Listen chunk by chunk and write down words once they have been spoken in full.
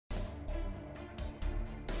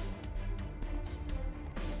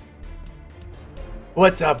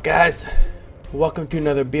What's up, guys? Welcome to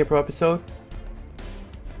another Beer Pro episode.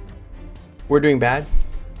 We're doing bad.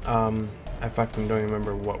 I fucking don't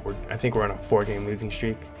remember what I think we're on a 4-game losing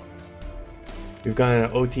streak. We've gone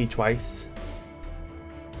an OT twice.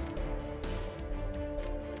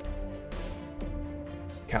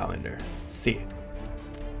 Calendar. C.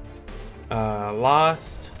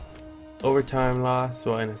 Lost. Overtime loss.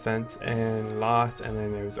 Well, in a sense. And loss. And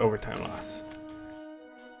then there was overtime loss.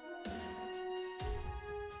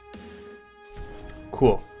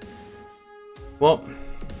 Cool. Well,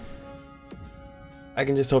 I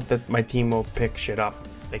can just hope that my team will pick shit up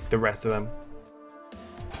like the rest of them.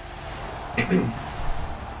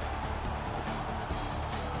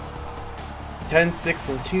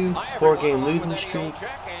 10-6-2, 4-game losing streak.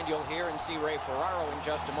 And you'll hear and see Ray Ferraro in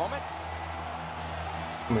just a moment.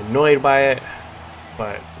 I'm annoyed by it,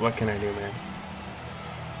 but what can I do, man?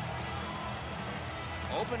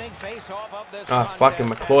 Opening face-off of this Fucking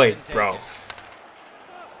McCloy, bro.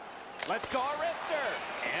 Let's go, a wrister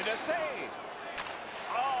and a save.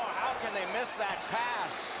 Oh, how can they miss that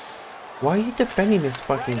pass? Why are you defending this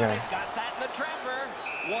fucking guy? Got that in the trapper.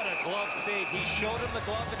 What a glove save. He showed him the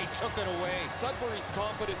glove and he took it away. Sudbury's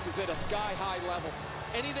confidence is at a sky-high level.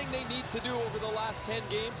 Anything they need to do over the last 10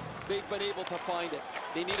 games, they've been able to find it.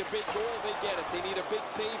 They need a big goal, they get it. They need a big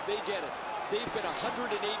save, they get it. They've been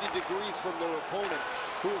 180 degrees from their opponent,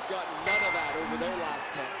 who has gotten none of that over their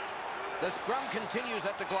last 10. The scrum continues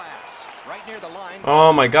at the glass, right near the line.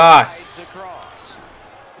 Oh my God. Across.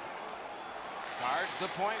 Guards the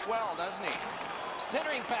point well, doesn't he?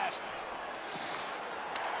 Centering pass.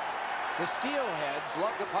 The Steelheads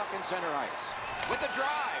lug the puck in center ice. With a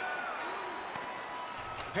drive.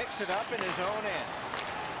 Picks it up in his own end.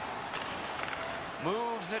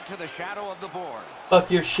 Moves it to the shadow of the boards.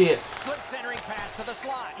 Fuck your shit. Good centering pass to the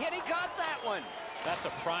slot. And he got that one. That's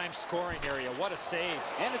a prime scoring area. What a save.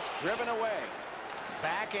 And it's driven away.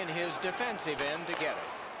 Back in his defensive end to get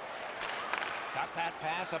it. Got that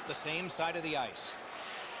pass up the same side of the ice.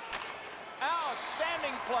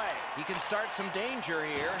 Outstanding play. He can start some danger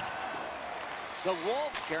here. The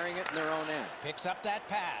Wolves carrying it in their own end. Picks up that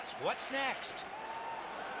pass. What's next?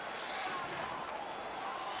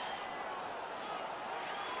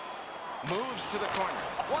 Moves to the corner.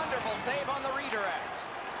 Wonderful save on the redirect.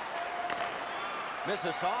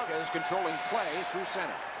 Mississauga is controlling play through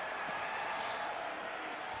center.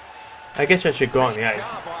 I guess I should go on the ice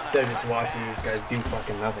instead of just watching these guys do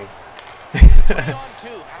fucking nothing.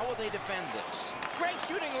 3-on-2. How will they defend this? Great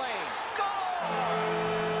shooting lane. Score!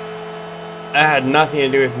 That had nothing to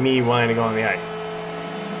do with me wanting to go on the ice.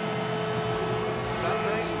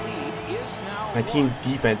 Sudbury's lead is now My team's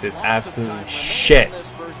defense is lots of absolutely time shit. remaining in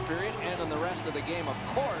this first period and in the rest of the game, of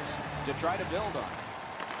course, to try to build on.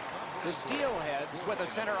 The Steelheads with a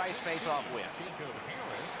center ice face-off win.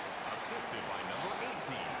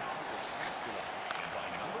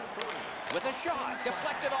 With a shot,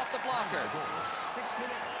 deflected off the blocker.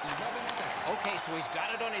 Okay, so he's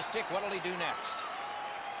got it on his stick. What'll he do next?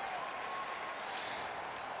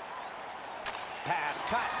 Pass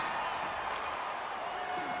cut.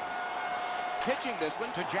 Pitching this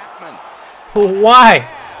one to Jackman. Why?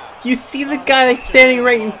 You see the guy that's standing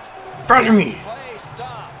right in front of me. Play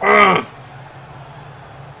stop. Ugh.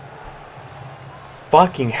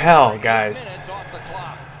 Fucking hell, guys. Minutes off the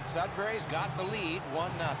clock. Sudbury's got the lead, 1-0.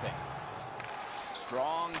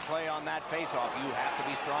 Strong play on that faceoff. You have to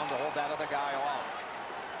be strong to hold that other guy off.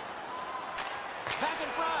 Back in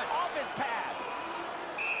front, off his pad.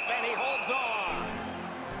 And he holds on.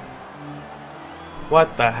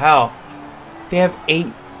 What the hell? They have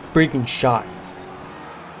 8 freaking shots.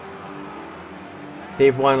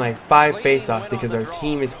 They've won like 5 faceoffs because our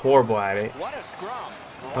team is horrible at it. What a scrum.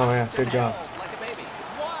 Oh yeah, good job. Like a baby.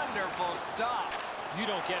 Wonderful stop. You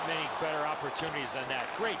don't get many better opportunities than that.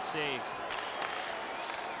 Great save.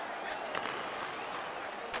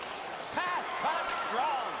 Pass cut,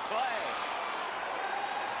 strong play.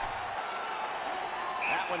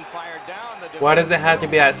 That one fired down. Why does it have to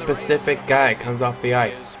be that specific guy comes off the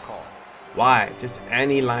ice? Why? Just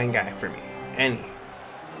any line guy for me. Any.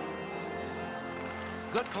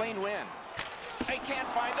 Good clean win. They can't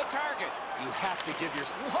find the target. You have to give your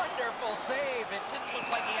wonderful save. It didn't look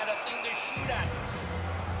like he had a thing to shoot at.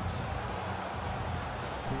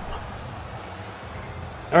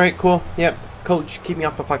 Alright, cool. Yep. Coach, keep me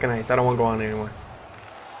off the fucking ice. I don't want to go on anymore.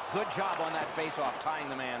 Good job on that face-off, tying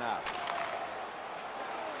the man up.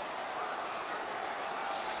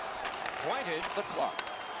 Pointed the clock.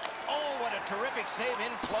 Oh, what a terrific save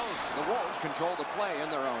in close. The Wolves control the play in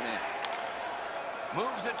their own end.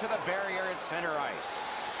 Moves it to the barrier at center ice.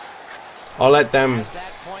 I'll let them. Has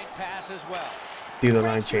that point pass as well. do the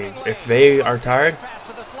line change. If they are tired,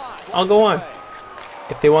 I'll go on.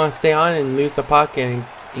 If they want to stay on and lose the puck and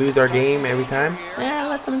lose our game every time, yeah,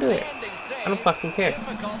 let them do it. I don't fucking care.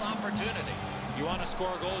 You want to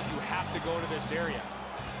score goals, you have to go to this area.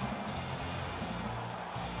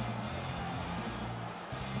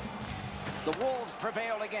 The Wolves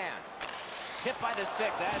prevail again. Tip by the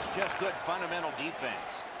stick. That's just good fundamental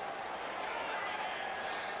defense.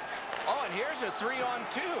 Oh, and here's a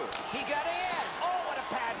 3-on-2. He got in. Oh, what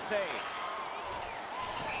a pad save.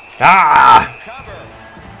 Ah! Cover.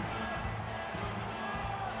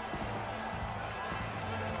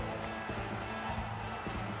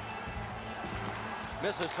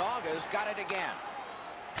 Mississauga's got it again.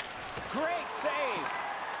 Great save.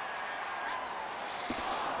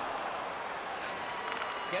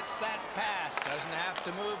 Gets that pass. Doesn't have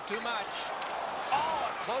to move too much. Oh,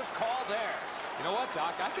 a close call there. You know what,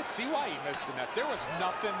 Doc? I could see why he missed the net. There was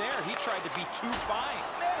nothing there. He tried to be too fine.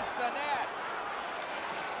 Missed the net.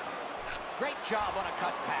 Great job on a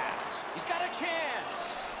cut pass. He's got a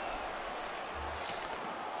chance.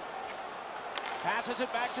 Passes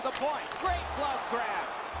it back to the point. Great glove grab.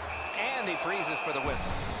 And he freezes for the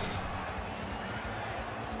whistle.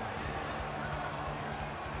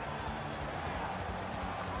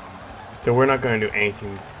 So we're not going to do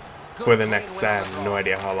anything for the next no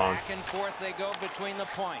idea how long. Back and forth they go between the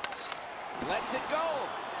points. Lets it go.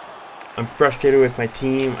 I'm frustrated with my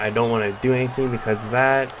team. I don't want to do anything because of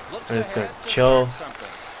that. I'm just going to chill.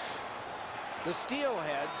 The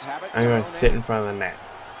Steelheads have it. I'm going to sit in front of the net.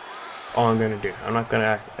 All I'm going to do. I'm not going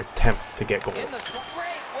to attempt to get goals. Great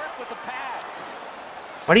work with the pad.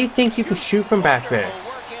 Why do you think you can shoot from back there?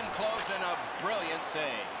 Work in close and a brilliant save.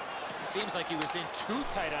 Seems like he was in too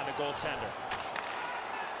tight on the goaltender.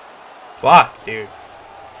 Fuck, dude.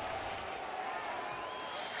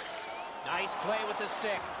 Nice play with the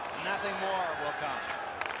stick. Nothing more will come.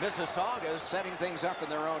 Mississauga's setting things up in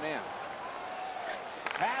their own end.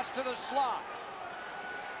 Pass to the slot.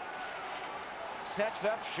 Sets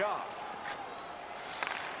up Shaw.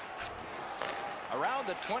 Around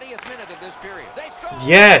the 20th minute of this period. They score!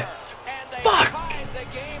 Yes! And they Fuck! tied the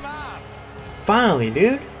game up. Finally,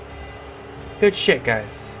 dude. Good shit,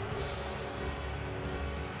 guys.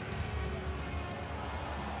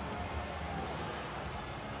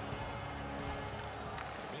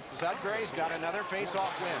 Sudbury's got another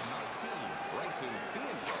face-off win.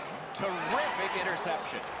 Terrific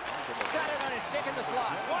interception. Got it on his stick in the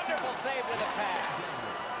slot. Wonderful save with a pad.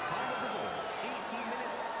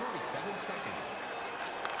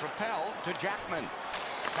 Propel to Jackman.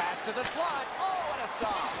 Pass to the slot. Oh, what a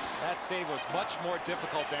stop. That save was much more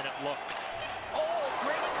difficult than it looked. Oh,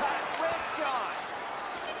 great cut. Wrist shot.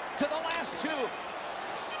 To the last two.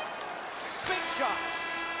 Big shot.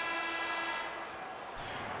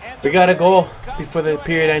 We got a goal before the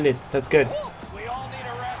period ended. That's good. We all need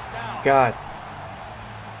a rest now. God.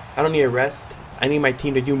 I don't need a rest. I need my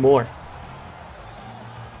team to do more.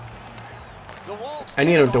 I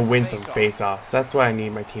need them to win some face-offs. That's what I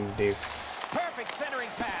need my team to do. Perfect centering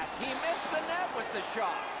pass. He missed the net with the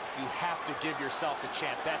shot. You have to give yourself a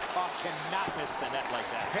chance. That puck cannot miss the net like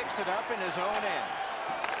that. Picks it up in his own end.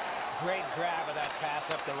 Great grab of that pass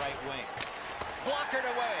up the right wing. Blockered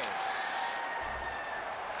away.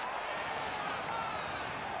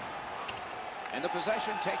 And the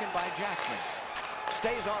possession taken by Jackman.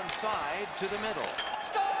 Stays onside to the middle.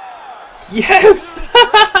 Score! Yes!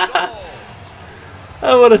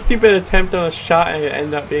 Oh, what a stupid attempt on a shot, and it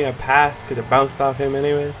ended up being a pass because it bounced off him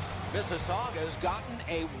anyways. Mississauga's gotten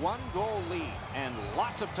a 1-goal lead and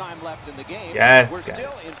lots of time left in the game. Yes, We're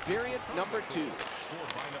guys. still in period number 2.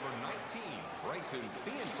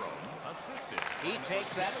 He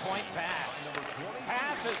takes that point pass.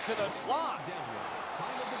 Passes to the slot.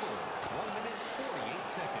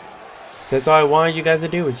 So that's all I wanted you guys to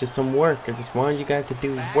do was just some work. I just wanted you guys to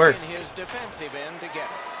do Back work. in his defensive end to get it.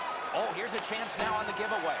 Oh, here's a chance now on the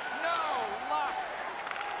giveaway. No luck.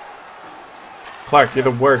 Clark, you're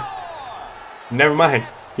the worst. Never mind.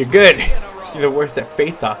 You're good. You're the worst at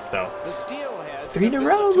face-offs, though. The Steelheads 3 in a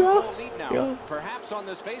row, bro. Yo. Perhaps on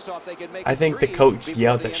this face-off they could make I think the coach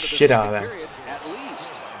yelled the shit out of that. At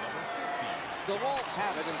least. The Wolves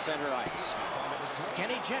have it in center ice. Can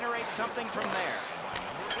he generate something from there?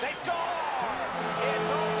 They score! It's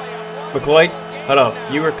only a McLeod, hold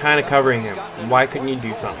up. You were kind of covering him. Why couldn't you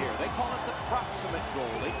do something? They call it the proximate goal.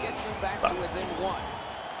 It gets you back to within 1.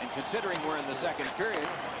 And considering we're in the second period,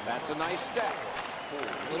 that's a nice step.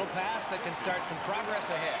 A little pass that can start some progress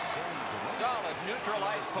ahead. Solid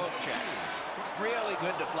neutralized poke check. Really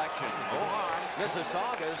good deflection.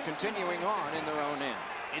 Mississauga's continuing on in their own end.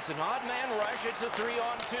 It's an odd man rush. It's a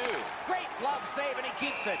 3-on-2. Great glove save, and he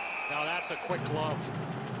keeps it. Now that's a quick glove.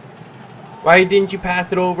 Why didn't you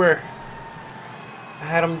pass it over? I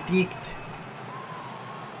had him deked.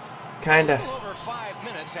 Kinda. A little over 5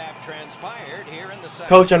 minutes have transpired here in the second.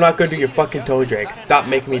 Coach, I'm not gonna do your fucking toe drag. Stop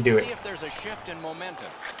making me do Let's see it. if there's a shift in momentum.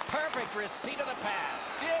 Perfect receipt of the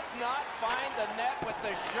pass. Did not find the net with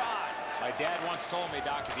the shot. My dad once told me,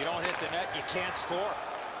 Doc, if you don't hit the net, you can't score.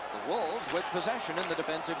 The Wolves with possession in the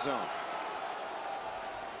defensive zone.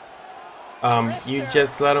 You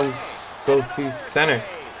just let him go through center.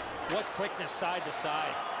 What quickness side to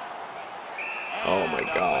side. Oh my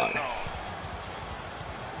God.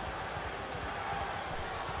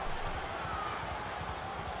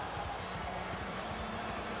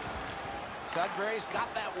 Sudbury's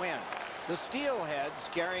got that win. The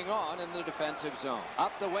Steelheads carrying on in the defensive zone.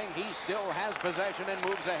 Up the wing, he still has possession and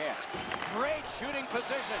moves ahead. Great shooting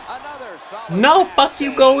position. Another solid. No, fuck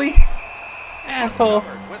you, goalie. Asshole.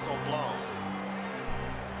 Whistle blown.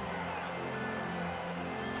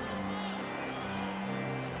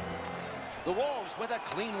 The Wolves with a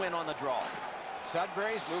clean win on the draw.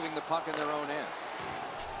 Sudbury's moving the puck in their own end.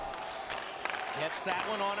 Gets that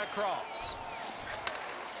one on a cross.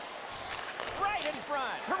 Right in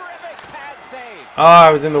front. Terrific pad save. Oh,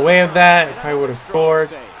 I was in the way of that. I would have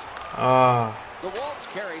scored. Ah. The Wolves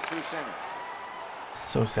carry through center.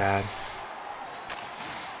 So sad.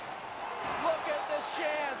 Look at this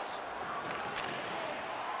chance.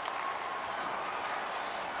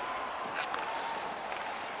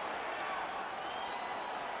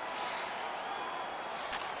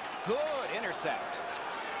 Good intercept.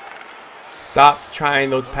 Stop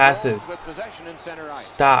trying those passes. With possession in center ice.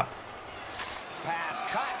 Stop. Pass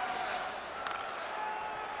cut.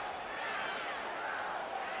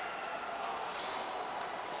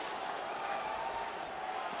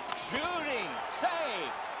 Shooting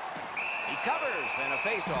save. He covers, and a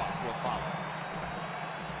faceoff will follow.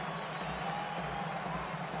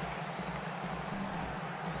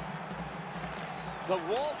 The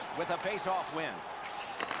Wolves with a faceoff win.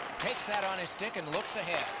 Takes that on his stick and looks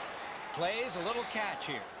ahead. Plays a little catch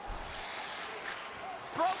here.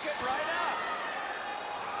 Broke it right up.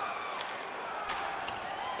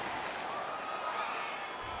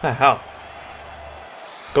 The hell?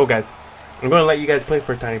 Go, guys. I'm going to let you guys play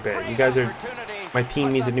for a tiny bit. You guys are... My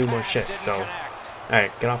team needs to do more shit, so...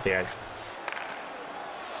 Alright, get off the ice.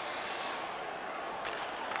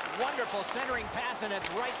 Wonderful centering pass, and it's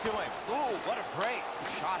right to him. Ooh, what a break.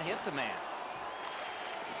 Shot hit the man.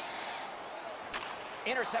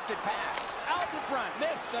 Intercepted pass. Out in front.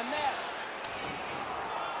 Missed the net.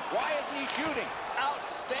 Why isn't he shooting?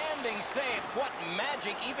 Outstanding save. What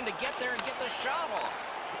magic even to get there and get the shot off.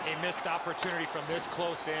 A missed opportunity from this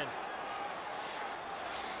close in.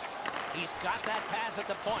 He's got that pass at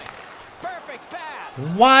the point. Perfect pass.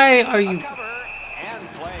 Why are you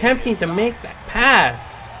attempting to stop. make that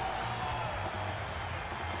pass?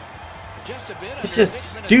 Just a bit It's under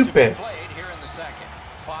just 6 minutes to be stupid. played here in the second.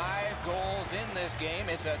 5 goals in this game.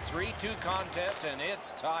 It's a 3-2 contest, and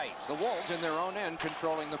it's tight. The Wolves in their own end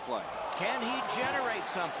controlling the play. Can he generate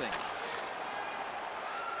something?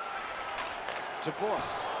 To Boyd.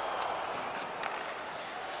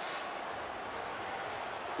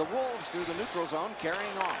 The Wolves through the neutral zone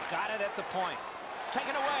carrying on. Got it at the point.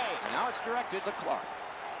 Taken away. Now it's directed to Clark.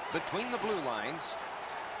 Between the blue lines.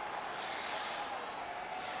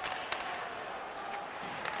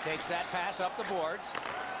 Takes that pass up the boards.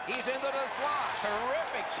 He's into the slot.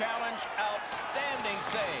 Terrific challenge. Outstanding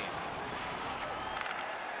save.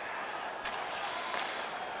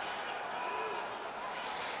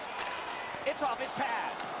 It's off his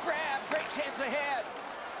pad. Grab. Great chance ahead.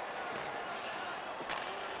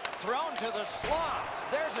 Thrown to the slot.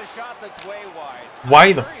 There's a shot that's way wide.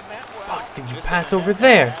 Why the fuck did you pass over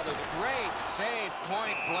there? Great save,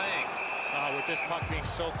 point blank. With this puck being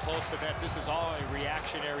so close to net, this is all a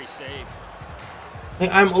reactionary save.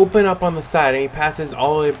 Like, I'm open up on the side, and he passes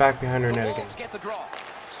all the way back behind our The net again. Wolves get the draw.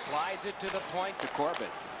 Slides it to the point to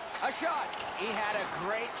Corbett. A shot. He had a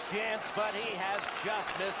great chance, but he has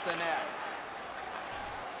just missed the net.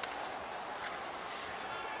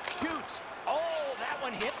 Shoots. Oh, that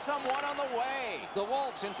one hit someone on the way. The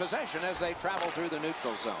Wolves in possession as they travel through the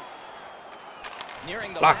neutral zone.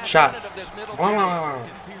 Nearing the Block last shots. minute of this middle Wow.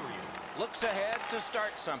 period. Looks ahead to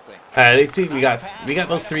start something. At least we got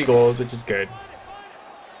those 3 goals, which is good.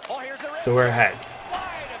 Oh, here's the So we're ahead,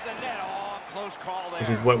 wide of the net. Oh, close call there. which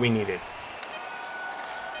is what we needed.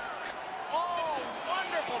 Oh,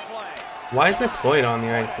 wonderful play. Why is McLeod on the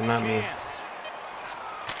ice and not me?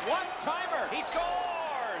 One timer. He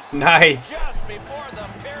scores. Nice. Just before the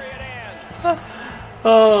period ends.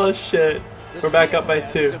 Oh shit. The We're back up by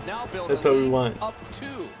Steelheads 2. have now built That's a what we lead want. of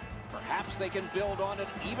 2. Perhaps they can build on it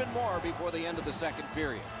even more before the end of the second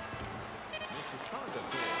period.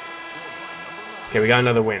 Okay, we got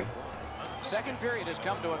another win. Second period has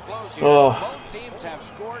come to a close here. Oh. Both teams have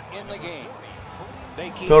scored in the game. They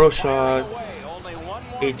keep Total firing shots, away. Only one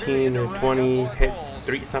more 18 period to or rack up 20 more hits. goals.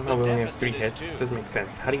 3. Somehow The we only have 3 deficit is hits. 2. Doesn't make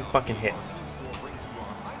sense. How do you fucking hit?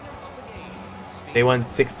 They won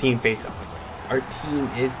 16 faceoffs. Our team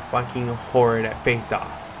is fucking horrid at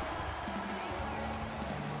faceoffs.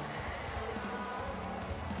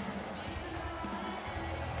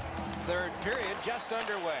 Third period just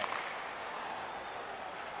underway.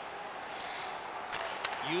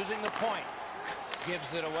 Using the point.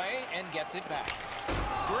 Gives it away and gets it back.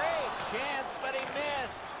 Great chance, but he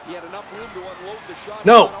missed. He had enough room to unload the shot.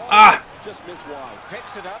 No! Ah! Just missed wide.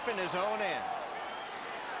 Picks it up in his own end.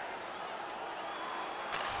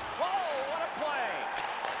 Whoa, what a play.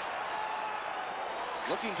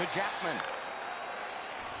 Looking to Jackman.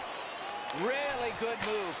 Really good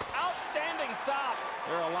move. Outstanding stop.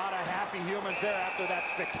 There are a lot of happy humans there after that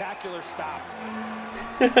spectacular stop.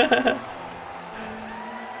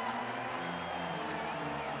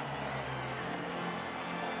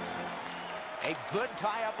 A good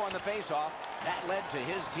tie-up on the face-off. That led to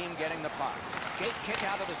his team getting the puck. Skate kick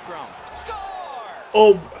out of the scrum. Score!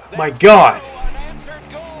 Oh my That's god! 2 unanswered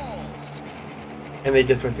goals. And they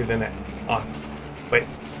just went through the net. Awesome. But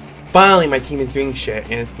finally my team is doing shit,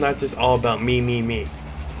 and it's not just all about me.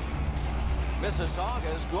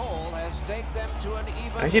 Mississauga's goal has taken them to an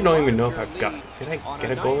even I actually don't even know if larger I've got... lead Did I on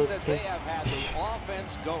get a goal night this that they game? have had some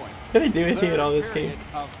offense going. Did I do anything at all this Third game? period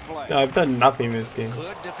of play. No, I've done nothing this game.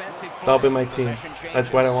 Good defensive It's all play. been my team. Possession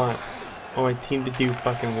That's what I changes. want. I want my team to do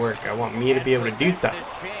fucking work. I want me to be able to do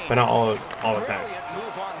stuff, but not all the time. Brilliant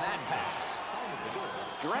move on that pass.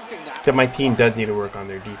 Directing that Except my team does need to work on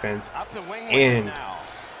their defense up the wing with it and now.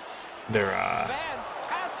 their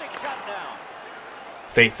Fantastic shutdown.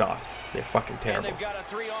 face-offs. They're fucking And terrible. they've got a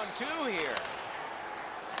 3-on-2 here.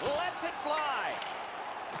 Lets it fly.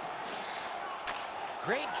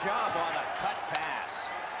 Great job on a cut pass.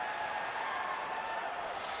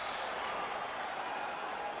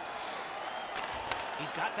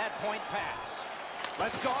 He's got that point pass.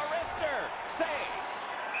 Let's go, Arister. Save.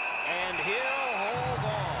 And he'll hold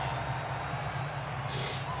on.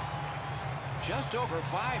 Just over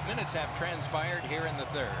 5 minutes have transpired here in the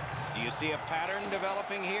third. Do you see a pattern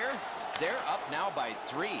developing here? They're up now by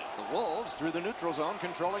 3. The Wolves through the neutral zone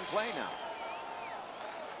controlling play now.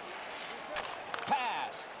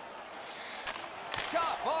 Pass.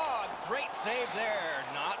 Shot. Oh, great save there.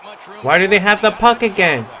 Not much room. Why do they have the puck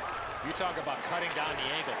again? You talk about cutting down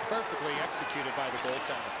the angle. Perfectly executed by the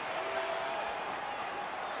goaltender.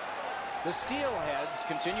 The Steelheads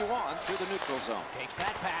continue on through the neutral zone. Takes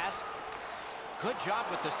that pass. Good job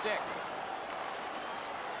with the stick.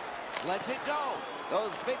 Lets it go.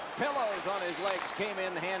 Those big pillows on his legs came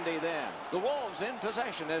in handy then. The Wolves in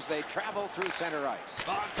possession as they travel through center ice.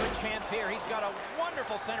 Oh, good chance here. He's got a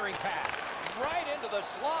wonderful centering pass. Right into the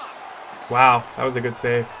slot. Wow, that was a good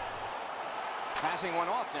save. Passing one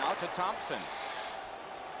off now to Thompson.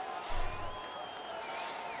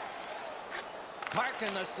 Parked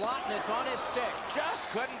in the slot, and it's on his stick. Just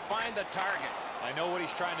couldn't find the target. I know what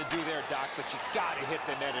he's trying to do there, Doc, but you got to hit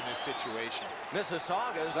the net in this situation.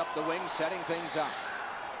 Mississauga's up the wing, setting things up.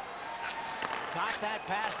 Got that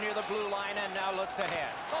pass near the blue line and now looks ahead.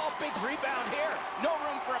 Oh, big rebound here. No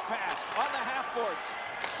room for a pass on the half boards.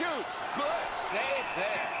 Shoots. Good save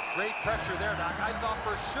there. Great pressure there, Doc. I thought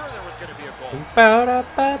for sure there was going to be a goal.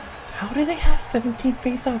 How do they have 17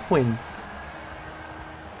 face-off wins?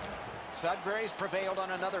 Sudbury's prevailed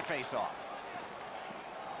on another face-off.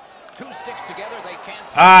 2 sticks together, they can't.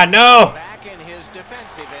 Ah, no! Back in his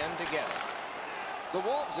defensive end together. The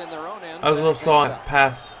Wolves in their own end. I was a little slow on things up.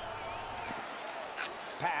 pass.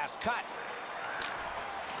 Pass cut.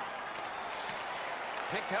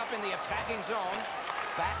 Picked up in the attacking zone.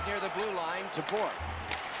 Back near the blue line to Bork.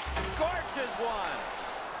 Scorches one.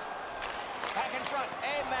 Back in front.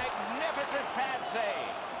 A magnificent pad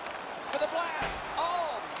save. For the blast.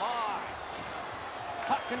 Oh, my.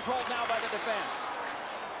 Puck controlled now by the defense.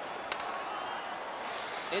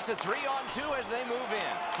 It's a 3-on-2 as they move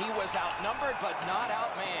in. He was outnumbered but not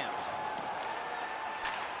outmanned.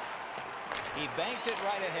 He banked it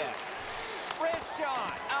right ahead. Wrist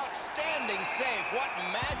shot. Outstanding save. What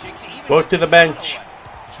magic to even Both get to the shot bench.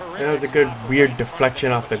 away. That was a good weird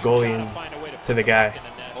deflection off the goalie and to the guy.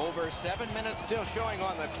 Over 7 minutes still showing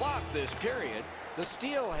on the clock this period. The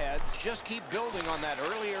Steelheads just keep building on that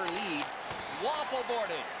earlier lead. Waffle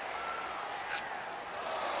boarding.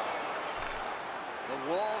 The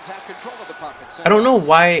Wolves have control of the puck at center. I don't know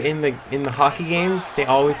why in the hockey games they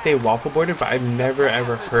always say waffle boarded, but I've never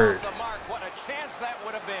ever heard What a chance that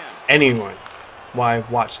would have been. anyone while I've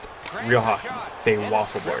watched real hockey say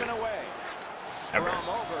waffle boarded. Ever.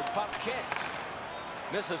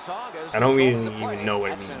 I don't even know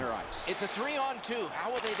what it means. It's a 3-on-2.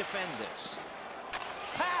 How will they defend this?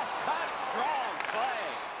 Pass cut, strong play.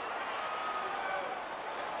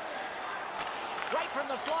 Right from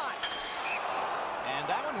the slot. And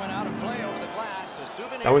that one went out of play over the glass. A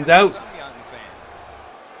souvenir That one's out. for some young fan.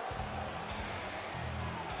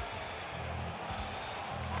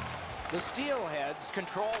 The Steelheads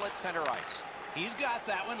control at center ice. He's got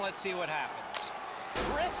that one. Let's see what happens.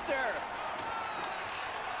 Wrister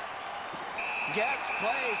gets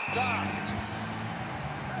play stopped.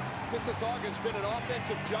 Mississauga's been an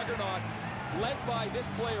offensive juggernaut led by this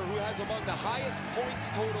player who has among the highest points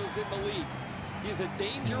totals in the league. He's a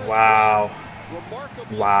dangerous Wow. player,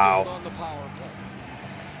 remarkably Wow. skilled on the power play.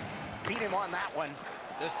 Beat him on that one.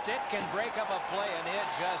 The stick can break up a play, and it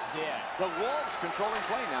just did. The Wolves controlling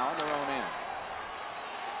play now on their own end.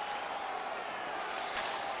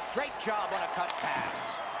 Great job on a cut pass.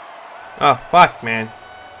 Oh, fuck, man.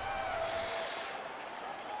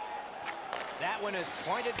 That one is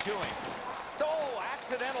pointed to him. Oh,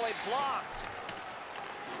 accidentally blocked.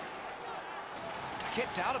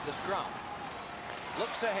 Kicked out of the scrum.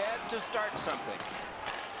 Looks ahead to start something.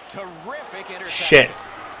 Terrific interception. Shit.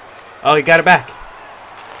 Oh, he got it back.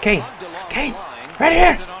 Kane. Kane. Right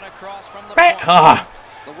here. Right. Ah.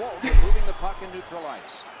 The Wolves are moving the puck in neutral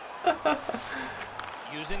ice.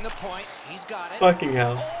 Using the point. He's got it. Fucking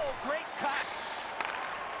hell. Oh, great cut.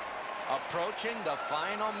 Approaching the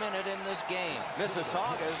final minute in this game.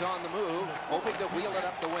 Mississauga is on the move, hoping to wheel it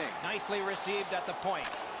up the wing. Nicely received at the point.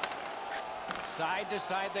 Side to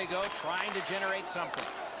side they go, trying to generate something.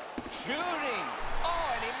 Shooting.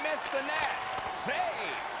 Oh, and he missed the net.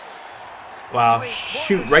 Save. Wow.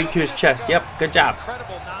 Shoot right to his chest. Yep. Good job.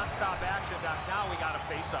 Incredible non-stop action. Now we got a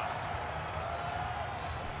face-off.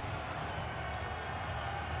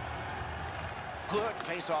 Good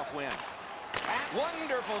face-off win.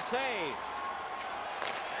 Wonderful save.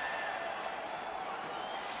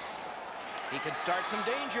 He can start some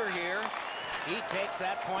danger here. He takes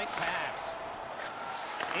that point pass.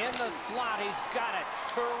 In the slot, he's got it.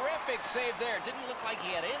 Terrific save there. Didn't look like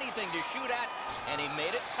he had anything to shoot at, and he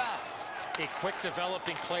made it tough. A quick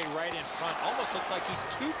developing play right in front. Almost looks like he's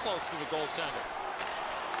too close to the goaltender.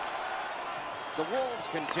 The Wolves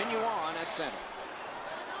continue on at center.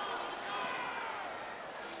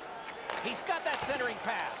 He's got that centering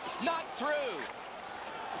pass. Not through.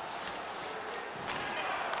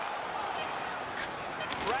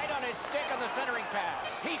 Right on his stick on the centering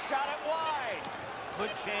pass. He shot it wide.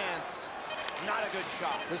 Good chance. Not a good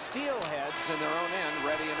shot. The Steelheads in their own end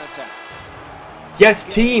ready in attack. Yes,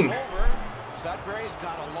 team. Sudbury's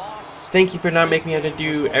got a loss. Thank you for not making me have to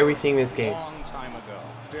do everything this game. Long time ago.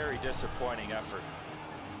 Very disappointing effort.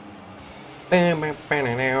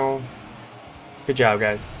 Good job,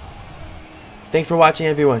 guys. Thanks for watching,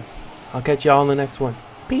 everyone. I'll catch you all in the next one.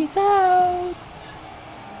 Peace out.